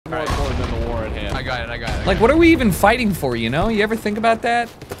I got it. Like, what are we even fighting for, you know? You ever think about that?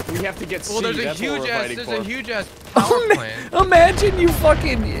 We have to get C. Well, there's a huge ass power plant. Imagine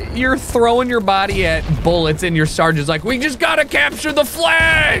you're throwing your body at bullets and your sergeant's like, we just gotta capture the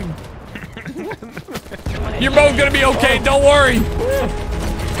flag! You're both gonna be okay, don't worry.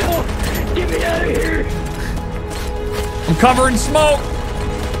 Get me out of here! I'm covering smoke.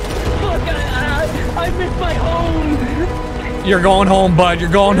 Fuck, I missed my home! You're going home, bud,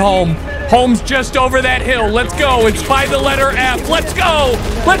 you're going home. Home's just over that hill, let's go. It's by the letter F, let's go!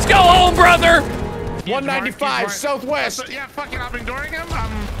 Let's go home, brother! 195 southwest. Yeah, fucking, I'm ignoring him.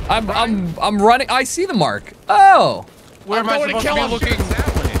 I'm running, I see the mark. Oh. Where am I supposed to be looking?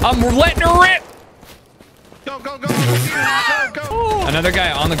 I'm letting her rip. Go. Another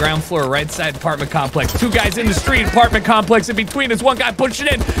guy on the ground floor, right side apartment complex. Two guys in the street, apartment complex. In between is one guy pushing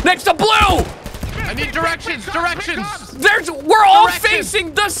in next to blue. I need directions. We're all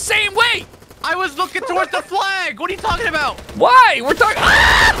facing the same way. I was looking towards the flag. What are you talking about? Why? We're talking.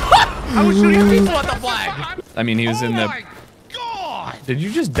 I was shooting people at the flag. I mean, he was in the. Oh my God! Did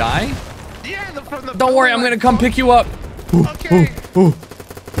you just die? Yeah, from the. Don't worry, I'm gonna come pick you up. Okay. Ooh.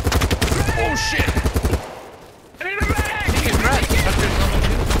 Oh shit! I need a bag.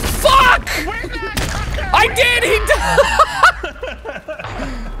 Fuck! I did. He died.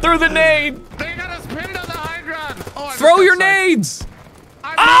 Threw the nade. They got us pinned on the hydrant. Oh, Throw your nades.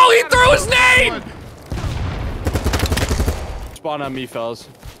 Oh, he threw his nade. Spawn on me, fellas.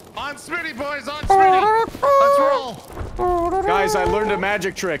 On Smitty, boys, on Smitty. Let's roll. Guys, I learned a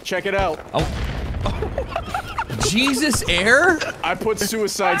magic trick. Check it out. Oh. Jesus, air? I put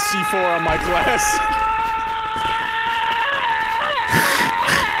suicide C4 on my glass.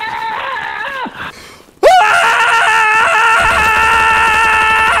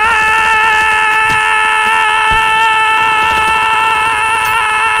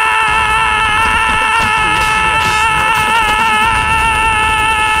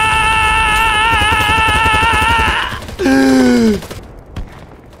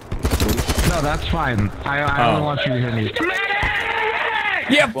 That's fine. I don't want you to hit me.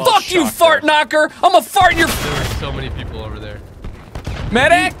 Yeah, well, fuck you, fart knocker! I'm a fart in your. There were so many people over there.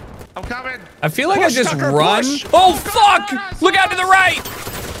 Medic! I'm coming. I feel like Push, I just Tucker, run. push. Oh fuck! Look out to the right!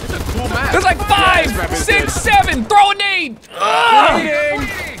 It's a cool map. There's like 5, 6, 7. Throw a nade!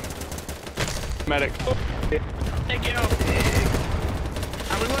 Medic.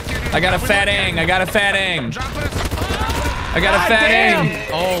 I got a fat ang. I got a fat ang. I got a fat ang.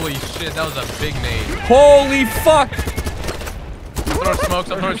 Holy shit, that was a big nade. Holy fuck! I'm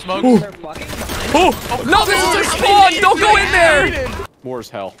throwing smokes. Oh, no, this is a spawn! Don't go in there! War's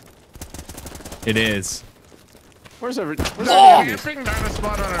hell. It is. Where's Oh!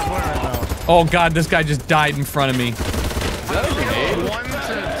 Oh god, this guy just died in front of me. Is that a grenade? 1 to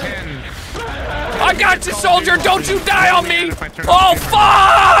 10. I got you, soldier! Don't you die on me! Oh,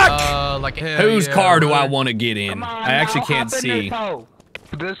 fuck! Whose car do I want to get in? I actually can't see.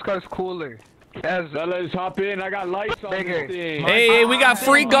 This car's cooler. Fellas, hop in. I got lights on this thing. Hey, we got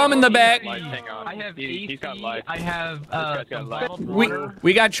free gum in the back. I have AC. I have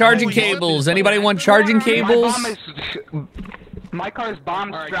we got charging cables. Anybody want charging cables? My car's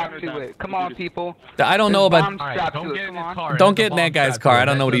bomb strapped to it. Come on, people. I don't know about. Don't get in that guy's car. I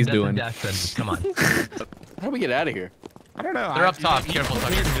don't know what he's doing. Come on. How do we get out of here? I don't know. They're up top. Careful,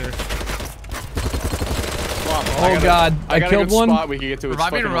 Tucker. Oh god, I killed one. Spot we can get to. It's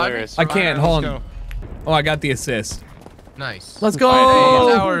fucking hilarious. I can't. Hold on. Oh, I got the assist. Nice. Let's go.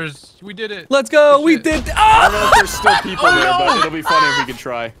 Towers. We did it. Let's go. We did. I don't know if there's still people there, but it'll be funny if we can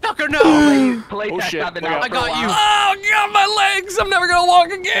try. Tucker, no. Oh shit. I got you. Oh god, my legs. I'm never gonna walk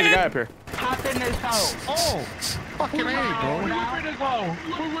again. There's a guy up here. Hop in this house. Oh. Fucking A, bro.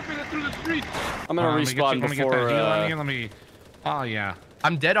 We're whipping it through the streets. I'm gonna respawn before. Let me. Oh yeah.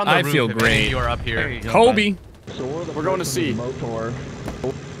 I'm dead on the roof. I feel if great. any of you are up here. Kobe. We're going to C. On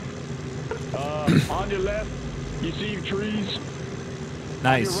your left, you see trees.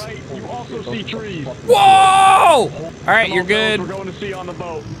 Nice. On your right, you also see trees. Whoa! All right, you're good. We're going to C on the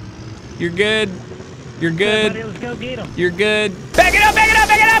boat. You're good. You're good. Let's go get him. You're good. Back it up! Back it up!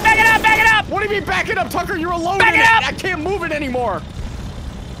 Back it up! Back it up! Back it up! What do you mean back it up, Tucker? You're alone Back in it up! I can't move it anymore.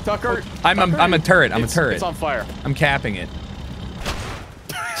 Tucker. I'm a turret. I'm a turret. It's on fire. I'm capping it.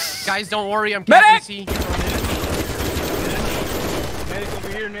 Guys, don't worry. I'm Medic! C. Medic over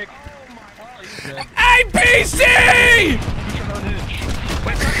here, Nick. APC!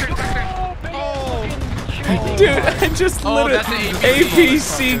 Dude, I just literally that's the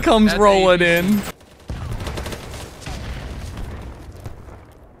APC comes That's rolling APC.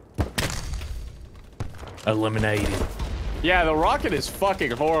 in. Eliminated. Yeah, the rocket is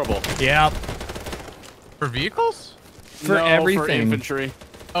fucking horrible. Yep. For vehicles? For No, everything. For infantry.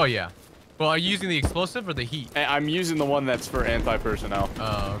 Oh yeah. Well, are you using the explosive or the heat? I'm using the one that's for anti-personnel.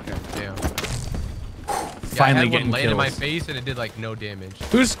 Oh, okay. Damn. Finally I had getting one land in my kills. face and it did like no damage.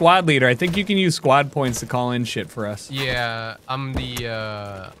 Who's squad leader? I think you can use squad points to call in shit for us. Yeah, I'm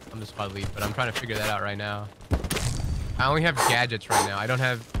the squad lead, but I'm trying to figure that out right now. I only have gadgets right now. I don't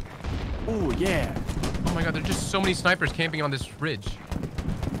have. Oh yeah. Oh my god, there's just so many snipers camping on this ridge.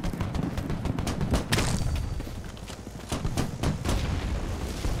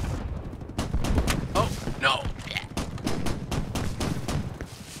 Oh no! Yeah.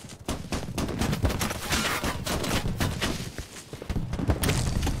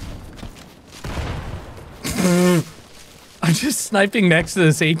 I'm just sniping next to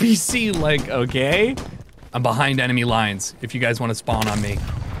this APC, like, okay. I'm behind enemy lines, if you guys want to spawn on me.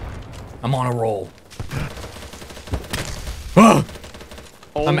 I'm on a roll.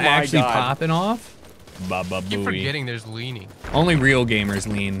 Oh I'm my actually God. popping off. Baba I keep booey. forgetting there's leaning. Only real gamers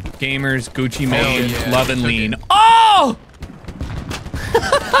lean. Gamers, Gucci Hell made, yeah, love and took lean. it. Oh!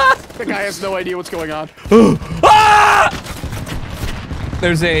 The guy has no idea what's going on. Ah!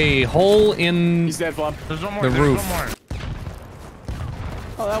 There's a hole in He's dead, Flom. There's one more. the There's roof. one more.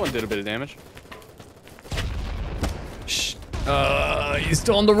 Oh, that one did a bit of damage. Shh. He's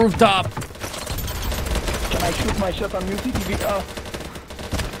still on the rooftop. Can I shoot my shot on your TV?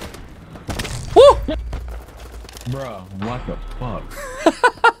 Woo! Bro, what the fuck?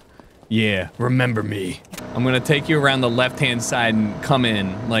 Yeah, remember me. I'm gonna take you around the left-hand side and come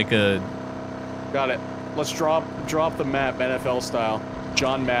in like a... Got it. Let's drop the map NFL style.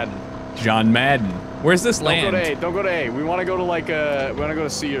 John Madden. John Madden. Where's this Don't land? go to A. Don't go to A. We want to go to like we want to go to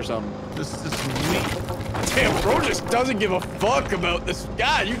C or something. This is sweet. Damn, bro just doesn't give a fuck about this.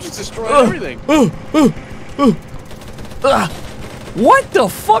 God, you just destroyed everything. What the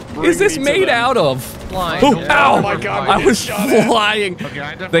fuck Bring is this me to made them. out of? Flying. Oh, ow! Oh my God, I we was get shot at. flying. Okay,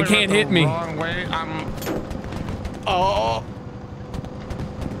 I definitely They went can't the hit me. Wrong way. Oh.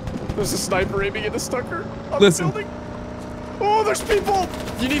 There's a sniper aiming at the stucker on Listen. the building. Oh, there's people.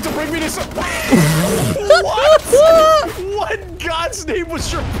 You need to bring me to some. What? What in God's name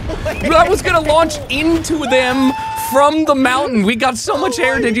was your plan? I was gonna launch into them from the mountain. We got so much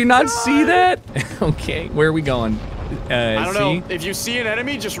air. Did you not see that? Okay, where are we going? I don't C? know. If you see an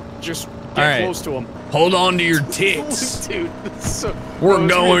enemy, just get right. close to him. Hold on to your tits. Dude, this is so, We're there's gonna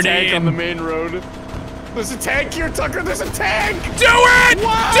be a going tank on in. the main road. There's a tank here, Tucker. There's a tank. Do it!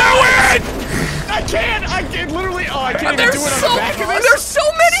 What? Do it! I can't literally. Oh, I can't even There's do it on so the back of this. there's so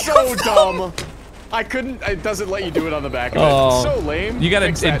many So of them. dumb. I couldn't. It doesn't let you do it on the back of it. Oh, It's so lame. You gotta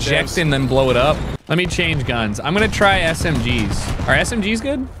Fix that, eject devs. and then blow it up. Let me change guns. I'm gonna try SMGs. Are SMGs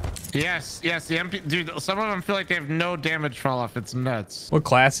good? Yes, yes. The MP, dude. Some of them feel like they have no damage fall off. It's nuts. What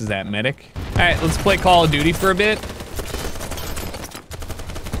class is that, medic? All right, let's play Call of Duty for a bit.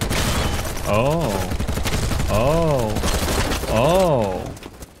 Oh. Oh. Oh.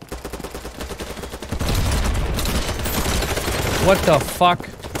 What the fuck?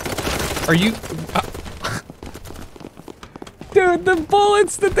 Are you... Dude, the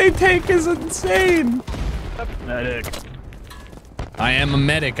bullets that they take is insane. Medic. I am a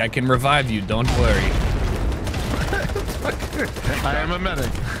medic. I can revive you. Don't worry. I am a medic.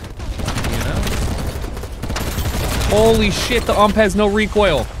 You know? Holy shit, the ump has no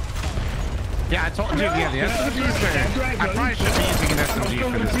recoil. Yeah, I told you. Yeah, the SMGs are. I probably should be using an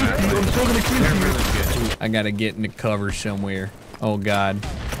SMG for this map. They're really good. I gotta get into cover somewhere. Oh god.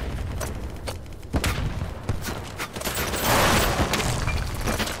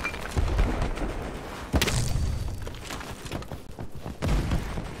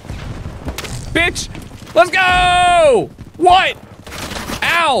 Bitch! Let's go! What?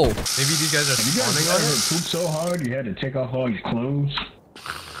 Ow! Maybe these guys are You guys spawning on ever it. poop so hard you had to take off all your clothes?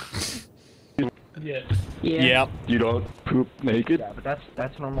 Yeah. Yep. You don't poop naked. Yeah, but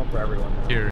that's normal for everyone. Here.